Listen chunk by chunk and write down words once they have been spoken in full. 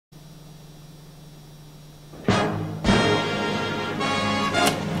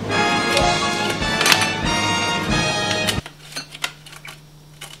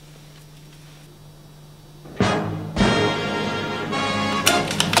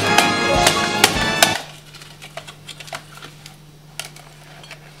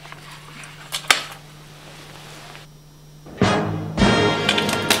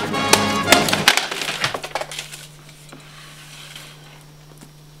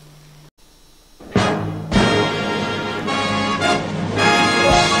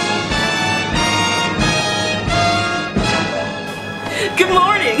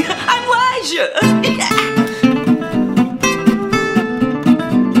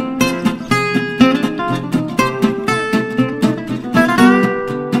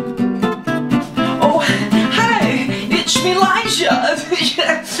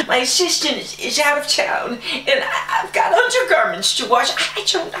assistant is out of town, and I've got undergarments to wash.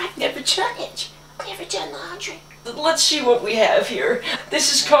 I've never done it. I've never done laundry. Let's see what we have here.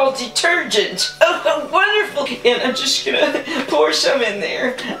 This is called detergent. Oh, wonderful. And I'm just gonna pour some in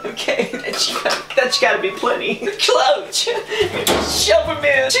there. Okay, that's gotta be plenty. Clothes. Shove them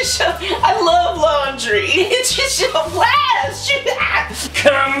in. I love laundry. It's just a blast.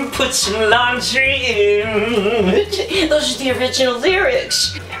 Come put some laundry in. Those are the original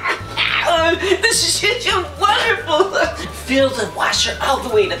lyrics. This is so wonderful. Fill the washer all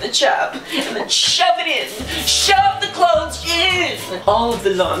the way to the top and then shove it in. Shove the clothes in. All of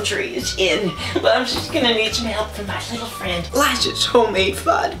the laundry is in, but I'm just gonna need some help from my little friend Liza's homemade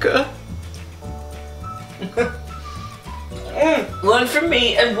vodka. One for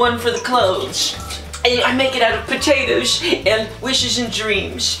me and one for the clothes. And I make it out of potatoes and wishes and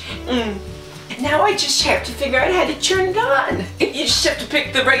dreams. Now I just have to figure out how to turn it on. You just have to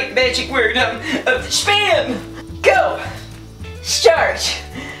pick the right magic word of spam. Go. Start.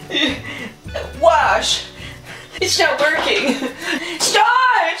 Wash. It's not working.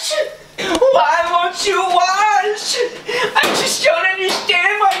 Start. Why won't you wash? I just don't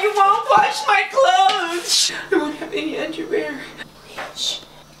understand why you won't wash my clothes. I won't have any underwear. Please.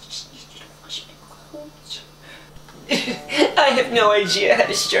 I just need you to wash my clothes. I have no idea how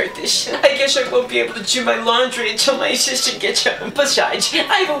to start this. I guess I won't be able to do my laundry until my assistant gets home. Besides,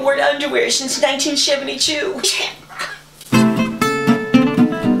 I haven't worn underwear since 1972.